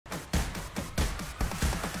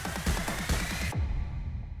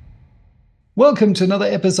Welcome to another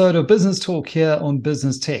episode of Business Talk here on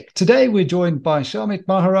Business Tech. Today, we're joined by Shamith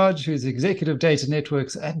Maharaj, who's Executive Data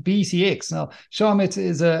Networks at BCX. Now, Shamith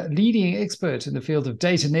is a leading expert in the field of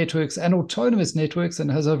data networks and autonomous networks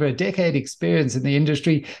and has over a decade experience in the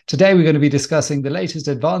industry. Today, we're going to be discussing the latest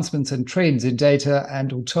advancements and trends in data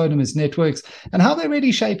and autonomous networks and how they're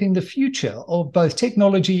really shaping the future of both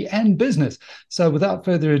technology and business. So without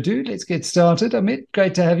further ado, let's get started. Amit,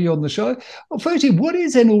 great to have you on the show. Well, firstly, what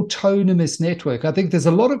is an autonomous network? I think there's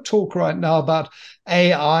a lot of talk right now about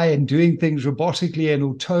AI and doing things robotically and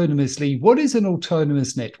autonomously. What is an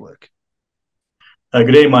autonomous network?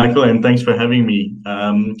 Good day, Michael, and thanks for having me.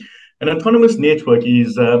 An autonomous network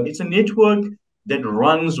is it's a network that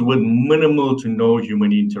runs with minimal to no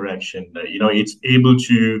human interaction. It's able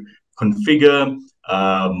to configure,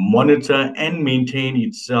 monitor, and maintain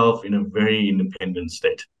itself in a very independent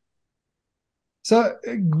state. So,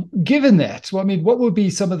 given that, well, I mean, what would be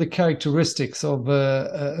some of the characteristics of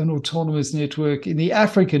an autonomous network in the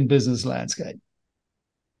African business landscape?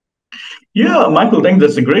 Yeah, Michael, I think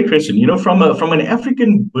that's a great question. From an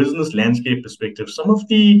African business landscape perspective, some of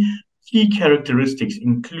the key characteristics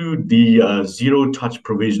include the zero-touch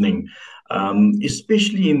provisioning,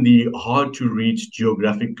 especially in the hard-to-reach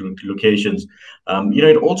geographic locations.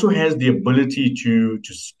 It also has the ability to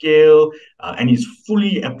scale and is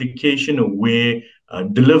fully application aware,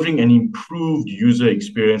 delivering an improved user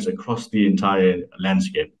experience across the entire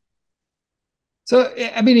landscape. So,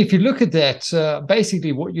 I mean, if you look at that,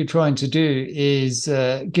 basically what you're trying to do is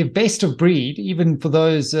give best of breed, even for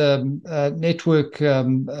those network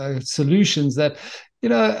solutions that,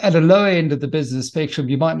 at a lower end of the business spectrum,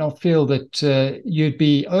 you might not feel that you'd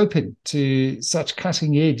be open to such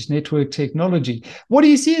cutting edge network technology. What do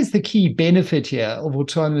you see as the key benefit here of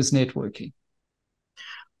autonomous networking?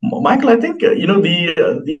 Michael, I think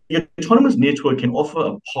the autonomous network can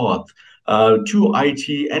offer a path to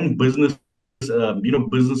IT and business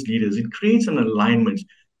leaders. It creates an alignment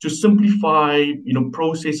to simplify,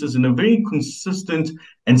 processes in a very consistent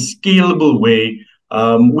and scalable way,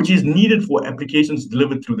 which is needed for applications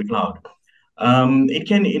delivered through the cloud. It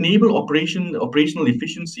can enable operational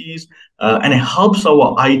efficiencies, and it helps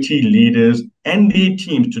our IT leaders and their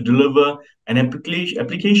teams to deliver an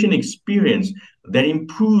application experience that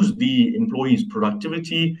improves the employees'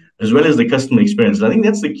 productivity as well as the customer experience. And I think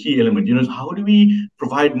that's the key element. How do we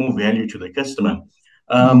provide more value to the customer?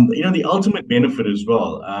 The ultimate benefit as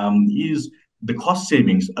well is the cost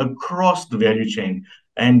savings across the value chain.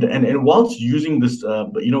 And whilst using this,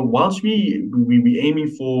 whilst we aiming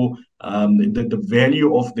for the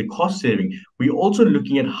value of the cost saving, we're also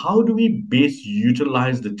looking at how do we best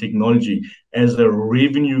utilize the technology as a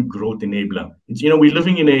revenue growth enabler. We're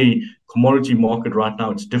living in a commodity market right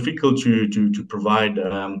now. It's difficult to provide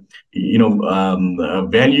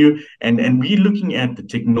value, and we're looking at the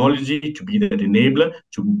technology to be that enabler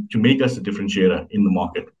to make us a differentiator in the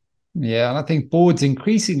market. Yeah, and I think boards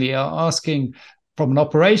increasingly are asking, from an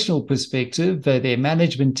operational perspective, their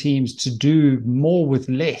management teams to do more with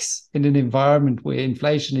less in an environment where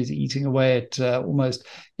inflation is eating away at almost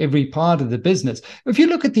every part of the business. If you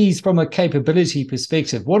look at these from a capability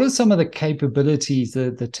perspective, what are some of the capabilities,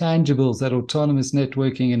 the tangibles that autonomous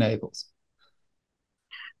networking enables?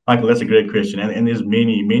 Michael, that's a great question, and there's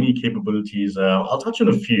many capabilities. I'll touch on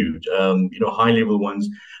a few, high-level ones.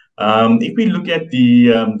 If we look at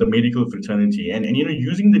the medical fraternity and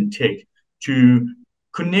using the tech to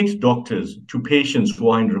connect doctors to patients who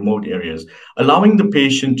are in remote areas, allowing the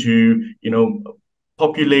patient to,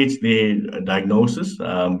 populate their diagnosis,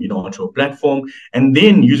 onto a platform, and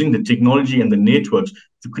then using the technology and the networks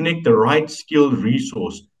to connect the right skilled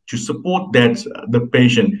resource to support the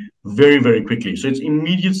patient very, very quickly. So it's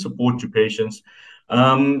immediate support to patients.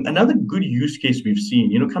 Another good use case we've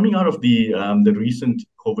seen, coming out of the recent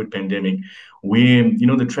COVID pandemic, where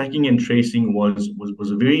the tracking and tracing was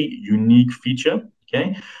a very unique feature.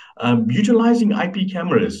 Okay, utilizing IP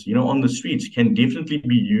cameras, on the streets can definitely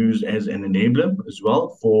be used as an enabler as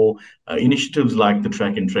well for initiatives like the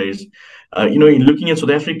track and trace. Looking at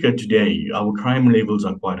South Africa today, our crime levels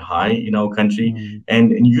are quite high in our country,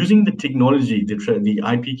 and using the technology, the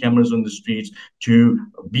IP cameras on the streets to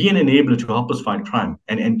be an enabler to help us fight crime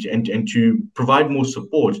and to provide more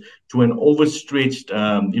support to an overstretched,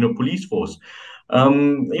 police force.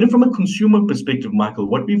 From a consumer perspective, Michael,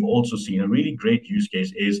 what we've also seen, a really great use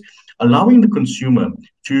case, is allowing the consumer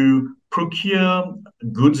to procure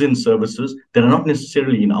goods and services that are not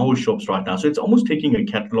necessarily in our shops right now. So it's almost taking a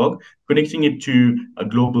catalog, connecting it to a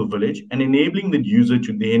global village, and enabling the user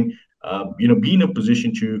to then, be in a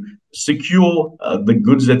position to secure the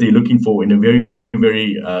goods that they're looking for in a very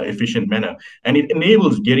very efficient manner, and it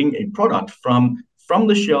enables getting a product from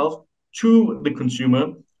the shelf to the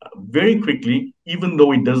consumer very quickly, even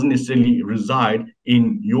though it doesn't necessarily reside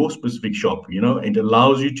in your specific shop. It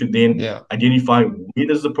allows you to then Yeah. identify where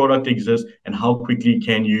does the product exist and how quickly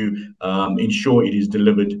can you ensure it is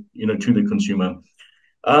delivered, to the consumer.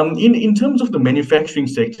 In terms of the manufacturing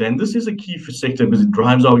sector, and this is a key for sector because it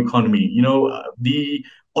drives our economy, the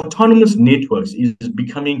autonomous networks is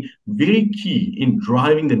becoming very key in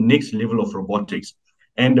driving the next level of robotics.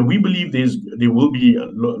 And we believe there will be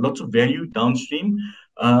lots of value downstream.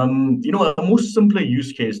 A more simpler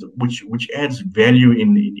use case which adds value in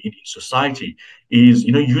society is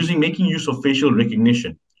making use of facial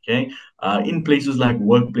recognition. Okay, in places like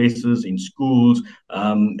workplaces, in schools,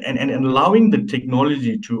 and allowing the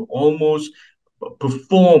technology to almost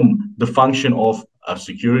perform the function of a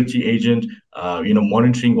security agent,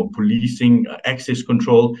 monitoring or policing, access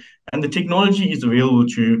control, and the technology is available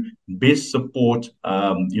to best support,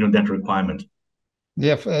 that requirement.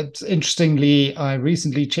 Yeah, interestingly, I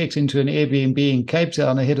recently checked into an Airbnb in Cape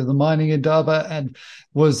Town ahead of the mining indaba and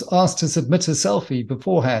was asked to submit a selfie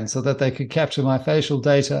beforehand so that they could capture my facial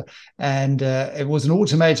data. And it was an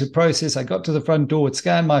automated process. I got to the front door, it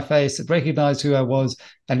scanned my face, it recognized who I was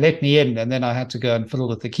and let me in. And then I had to go and fiddle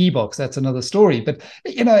with the key box. That's another story. But,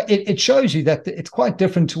 it shows you that it's quite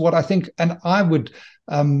different to what I think, and I would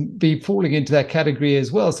be falling into that category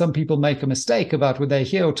as well. Some people make a mistake about when they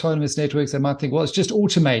hear autonomous networks, they might think, well, it's just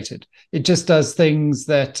automated. It just does things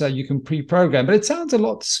that you can pre-program, but it sounds a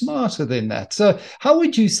lot smarter than that. So how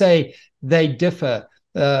would you say they differ,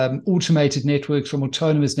 automated networks from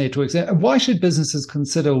autonomous networks? And why should businesses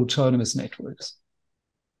consider autonomous networks?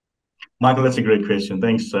 Michael, that's a great question.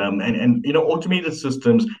 Thanks. And automated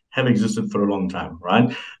systems have existed for a long time,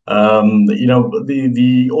 right?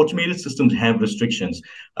 The automated systems have restrictions.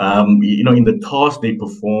 In the tasks they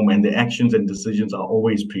perform, and the actions and decisions are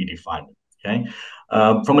always predefined. Okay.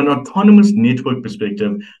 From an autonomous network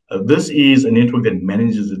perspective, this is a network that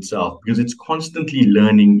manages itself because it's constantly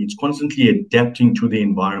learning, it's constantly adapting to the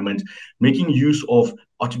environment, making use of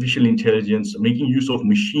artificial intelligence, making use of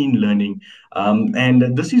machine learning,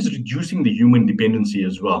 and this is reducing the human dependency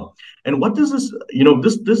as well. And what does this,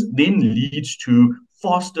 this then leads to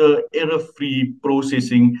faster, error-free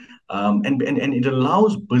processing, and it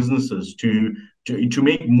allows businesses to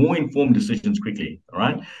make more informed decisions quickly. All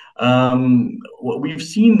right. We've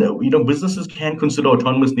seen that businesses can consider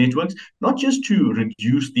autonomous networks not just to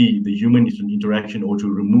reduce the human interaction or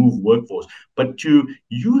to remove workforce, but to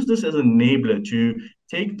use this as an enabler to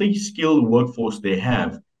take the skilled workforce they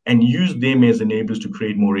have and use them as enablers to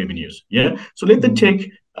create more revenues. Yeah. So let the tech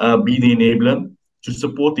be the enabler to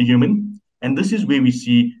support the human, and this is where we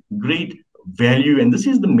see great value. And this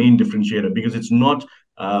is the main differentiator because it's not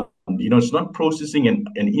it's not processing an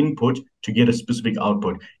input to get a specific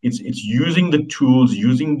output. It's using the tools,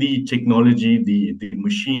 using the technology, the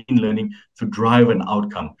machine learning to drive an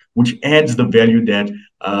outcome, which adds the value that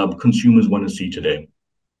consumers want to see today.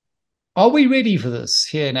 Are we ready for this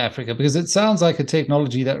here in Africa? Because it sounds like a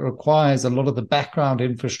technology that requires a lot of the background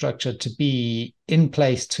infrastructure to be in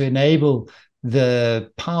place to enable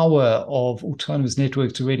the power of autonomous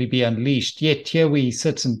networks to really be unleashed. Yet here we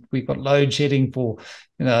sit and we've got load shedding for,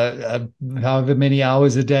 however many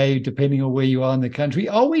hours a day, depending on where you are in the country.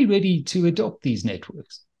 Are we ready to adopt these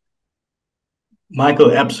networks?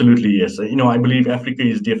 Michael, absolutely, yes. I believe Africa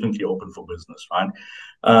is definitely open for business, right?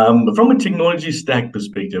 From a technology stack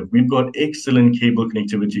perspective, we've got excellent cable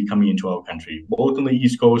connectivity coming into our country, both on the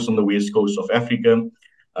East Coast and the West Coast of Africa.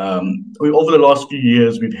 Over the last few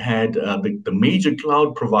years, we've had the major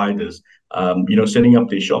cloud providers, setting up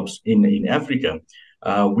their shops in Africa.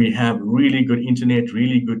 We have really good internet,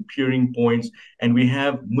 really good peering points, and we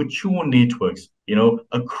have mature networks,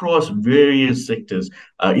 across various sectors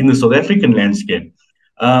in the South African landscape.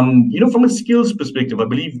 From a skills perspective, I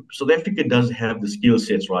believe South Africa does have the skill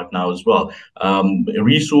sets right now as well.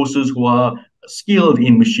 Resources who are skilled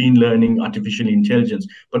in machine learning, artificial intelligence,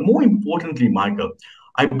 but more importantly, Michael,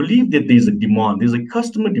 I believe that there's a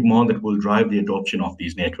customer demand that will drive the adoption of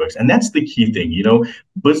these networks. And that's the key thing,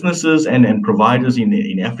 businesses and providers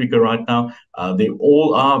in Africa right now, they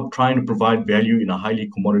all are trying to provide value in a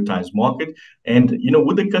highly commoditized market. And,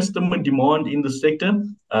 with the customer demand in the sector,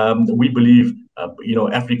 we believe,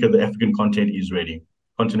 Africa, the African continent is ready.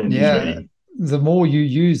 The more you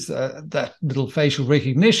use that little facial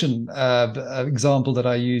recognition example that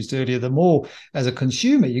I used earlier, the more as a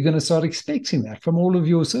consumer, you're going to start expecting that from all of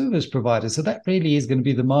your service providers. So that really is going to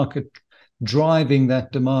be the market driving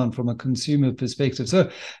that demand from a consumer perspective. So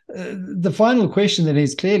the final question then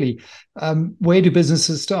is clearly, where do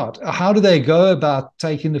businesses start? How do they go about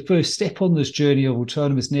taking the first step on this journey of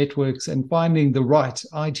autonomous networks and finding the right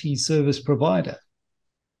IT service provider?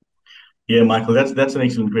 Yeah, Michael, that's an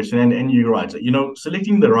excellent question, and you're right.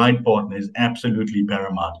 Selecting the right partner is absolutely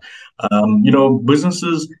paramount.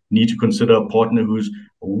 Businesses need to consider a partner who's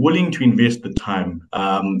willing to invest the time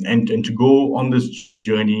and to go on this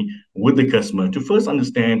journey with the customer to first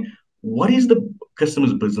understand what is the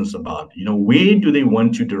customer's business about. Where do they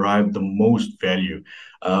want to derive the most value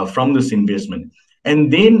from this investment,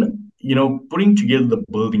 and then putting together the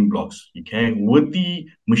building blocks, okay, with the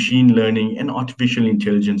machine learning and artificial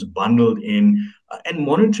intelligence bundled in, and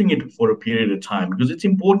monitoring it for a period of time, because it's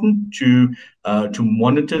important to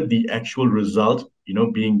monitor the actual result,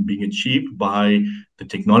 being achieved by the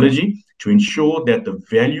technology, to ensure that the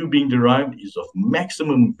value being derived is of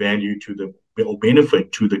maximum value to the or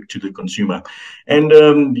benefit to the consumer. And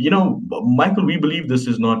Michael, we believe this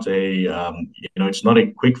is not it's not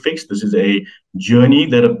a quick fix. This is a journey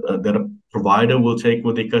that a provider will take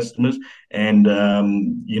with their customers, and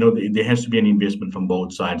there has to be an investment from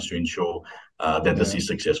both sides to ensure that this is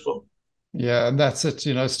successful. Yeah, and that's it.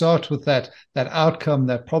 Start with that outcome,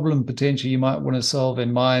 that problem potentially you might want to solve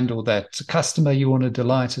in mind, or that customer you want to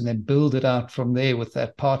delight, and then build it out from there with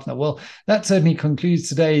that partner. Well, that certainly concludes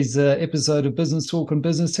today's episode of Business Talk on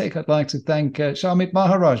Business Tech. I'd like to thank Shamith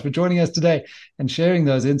Maharaj for joining us today and sharing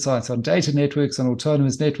those insights on data networks and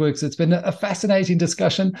autonomous networks. It's been a fascinating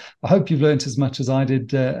discussion. I hope you've learned as much as I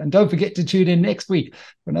did. And don't forget to tune in next week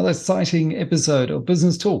for another exciting episode of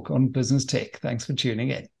Business Talk on Business Tech. Thanks for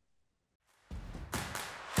tuning in.